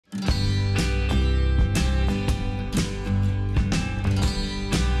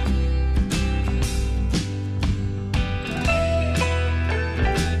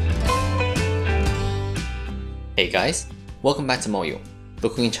Hey guys, welcome back to 𝐸𝐬𝐿, the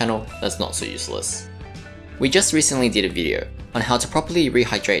cooking channel that's not so useless. We just recently did a video on how to properly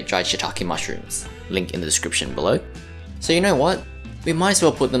rehydrate dried shiitake mushrooms, link in the description below. So you know what, we might as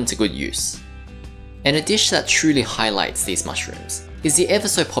well put them to good use. And a dish that truly highlights these mushrooms is the ever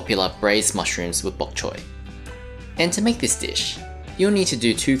so popular braised mushrooms with bok choy. And to make this dish, you'll need to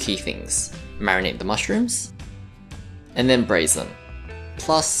do two key things: marinate the mushrooms, and then braise them.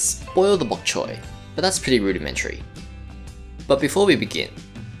 Plus, boil the bok choy, but that's pretty rudimentary. But before we begin,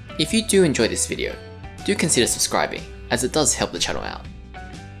 if you do enjoy this video, do consider subscribing, as it does help the channel out.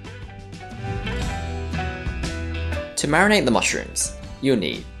 To marinate the mushrooms, you'll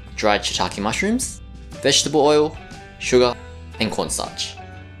need dried shiitake mushrooms, vegetable oil, sugar, and cornstarch.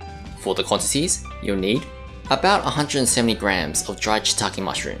 For the quantities, you'll need about 170 grams of dried shiitake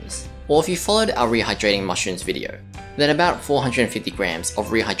mushrooms, or if you followed our rehydrating mushrooms video, then about 450 grams of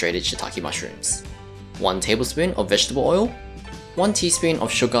rehydrated shiitake mushrooms, 1 tablespoon of vegetable oil, 1 teaspoon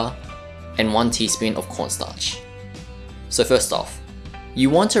of sugar, and 1 teaspoon of cornstarch. So first off,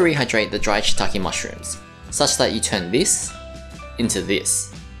 you want to rehydrate the dried shiitake mushrooms such that you turn this into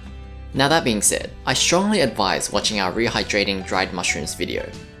this. Now that being said, I strongly advise watching our rehydrating dried mushrooms video,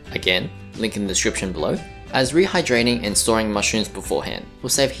 again, link in the description below, as rehydrating and storing mushrooms beforehand will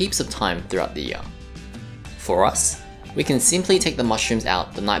save heaps of time throughout the year. For us, we can simply take the mushrooms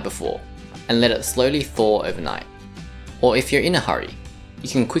out the night before and let it slowly thaw overnight. Or if you're in a hurry, you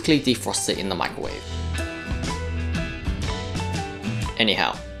can quickly defrost it in the microwave.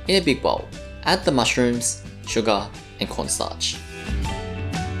 Anyhow, in a big bowl, add the mushrooms, sugar, and cornstarch.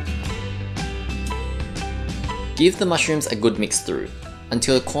 Give the mushrooms a good mix through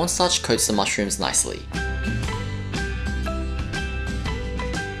until the cornstarch coats the mushrooms nicely.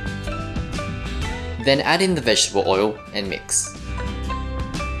 Then add in the vegetable oil and mix.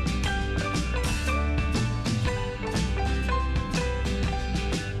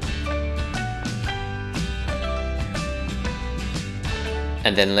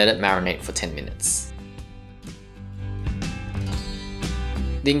 And then let it marinate for 10 minutes.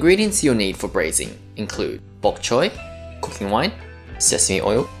 The ingredients you'll need for braising include bok choy, cooking wine, sesame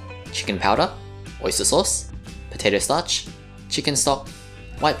oil, chicken powder, oyster sauce, potato starch, chicken stock,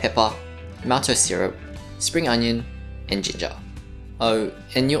 white pepper, maltose syrup, spring onion, and ginger. Oh,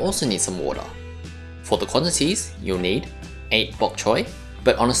 and you'll also need some water. For the quantities, you'll need 8 bok choy,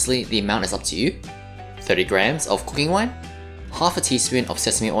 but honestly the amount is up to you, 30 grams of cooking wine, half a teaspoon of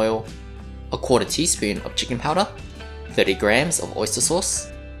sesame oil, a quarter teaspoon of chicken powder, 30 grams of oyster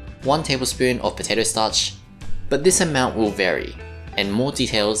sauce, 1 tablespoon of potato starch, but this amount will vary, and more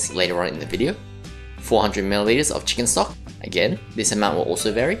details later on in the video, 400 milliliters of chicken stock, again, this amount will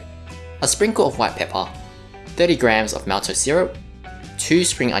also vary, a sprinkle of white pepper, 30 grams of maltose syrup, 2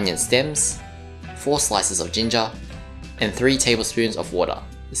 spring onion stems, 4 slices of ginger, and 3 tablespoons of water.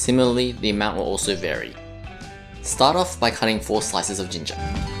 Similarly, the amount will also vary. Start off by cutting 4 slices of ginger.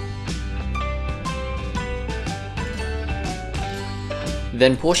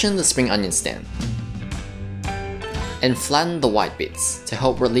 Then portion the spring onion stem and flatten the white bits to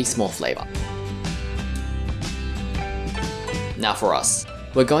help release more flavor. Now for us,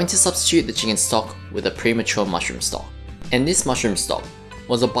 we're going to substitute the chicken stock with a premature mushroom stock, and this mushroom stock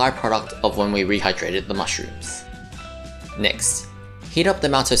was a byproduct of when we rehydrated the mushrooms. Next, heat up the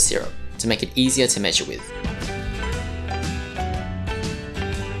maltose syrup to make it easier to measure with.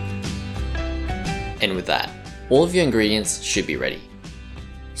 And with that, all of your ingredients should be ready.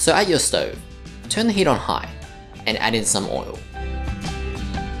 So at your stove, turn the heat on high and add in some oil.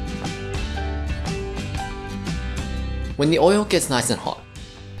 When the oil gets nice and hot,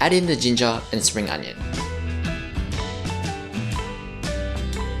 add in the ginger and spring onion.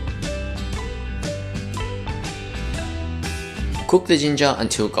 Cook the ginger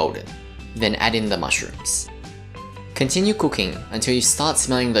until golden, then add in the mushrooms. Continue cooking until you start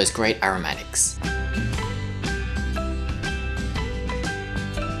smelling those great aromatics.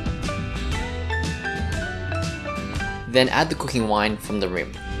 Then add the cooking wine from the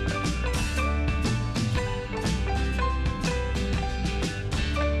rim.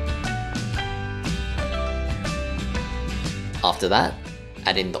 After that,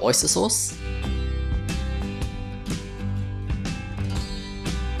 add in the oyster sauce,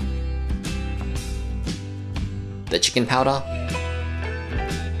 the chicken powder,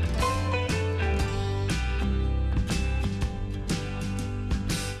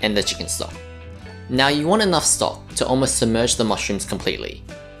 and the chicken stock. Now you want enough stock to almost submerge the mushrooms completely.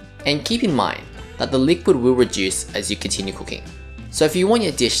 And keep in mind that the liquid will reduce as you continue cooking. So if you want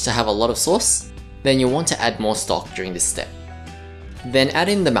your dish to have a lot of sauce, then you'll want to add more stock during this step. Then add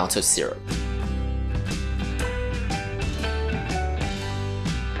in the maltose syrup.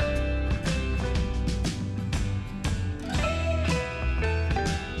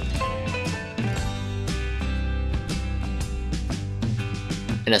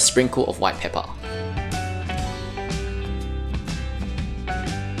 and a sprinkle of white pepper.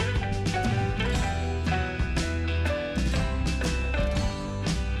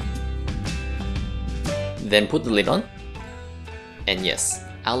 Then put the lid on, and yes,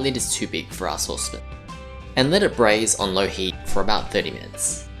 our lid is too big for our saucepan, and let it braise on low heat for about 30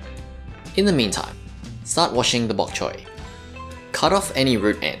 minutes. In the meantime, start washing the bok choy. Cut off any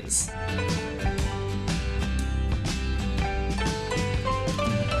root ends.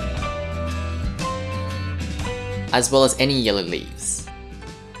 As well as any yellow leaves.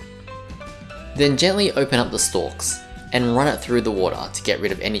 Then gently open up the stalks and run it through the water to get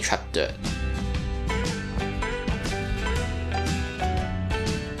rid of any trapped dirt.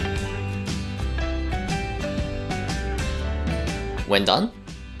 When done,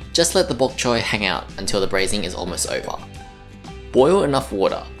 just let the bok choy hang out until the braising is almost over. Boil enough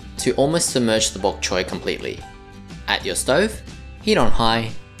water to almost submerge the bok choy completely. At your stove, heat on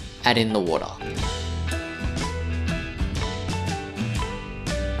high, add in the water.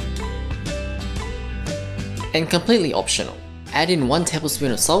 And completely optional, add in 1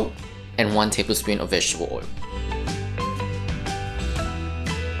 tablespoon of salt and 1 tablespoon of vegetable oil.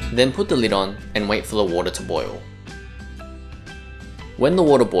 Then put the lid on and wait for the water to boil. When the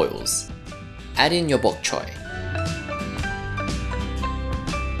water boils, add in your bok choy.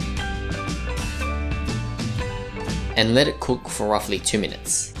 And let it cook for roughly 2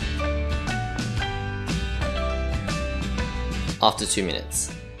 minutes. After 2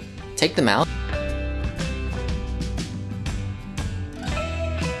 minutes, take them out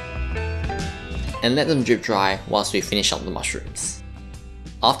and let them drip dry whilst we finish up the mushrooms.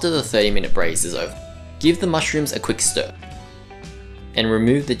 After the 30-minute braise is over, give the mushrooms a quick stir and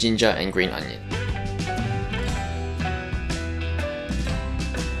remove the ginger and green onion.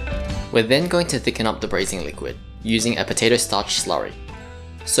 We're then going to thicken up the braising liquid using a potato starch slurry.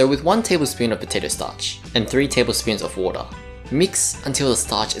 So with 1 tablespoon of potato starch and 3 tablespoons of water, mix until the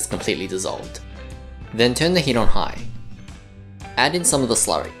starch is completely dissolved. Then turn the heat on high. Add in some of the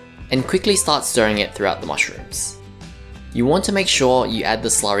slurry and quickly start stirring it throughout the mushrooms. You want to make sure you add the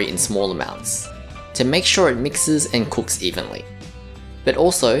slurry in small amounts to make sure it mixes and cooks evenly. But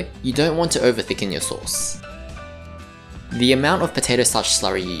also, you don't want to over thicken your sauce. The amount of potato starch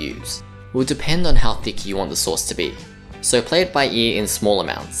slurry you use will depend on how thick you want the sauce to be, so play it by ear in small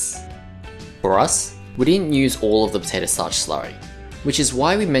amounts. For us, we didn't use all of the potato starch slurry, which is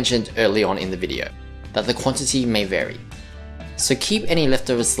why we mentioned early on in the video that the quantity may vary, so keep any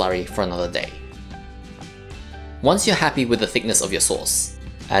leftover slurry for another day. Once you're happy with the thickness of your sauce,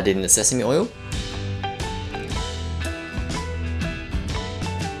 add in the sesame oil,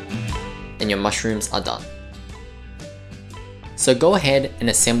 and your mushrooms are done. So go ahead and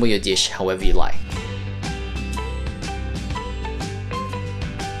assemble your dish however you like.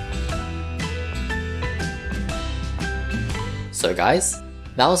 So guys,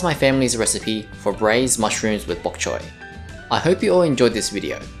 that was my family's recipe for braised mushrooms with bok choy. I hope you all enjoyed this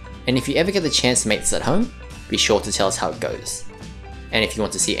video, and if you ever get the chance to make this at home, be sure to tell us how it goes. And if you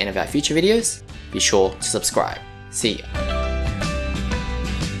want to see any of our future videos, be sure to subscribe. See ya.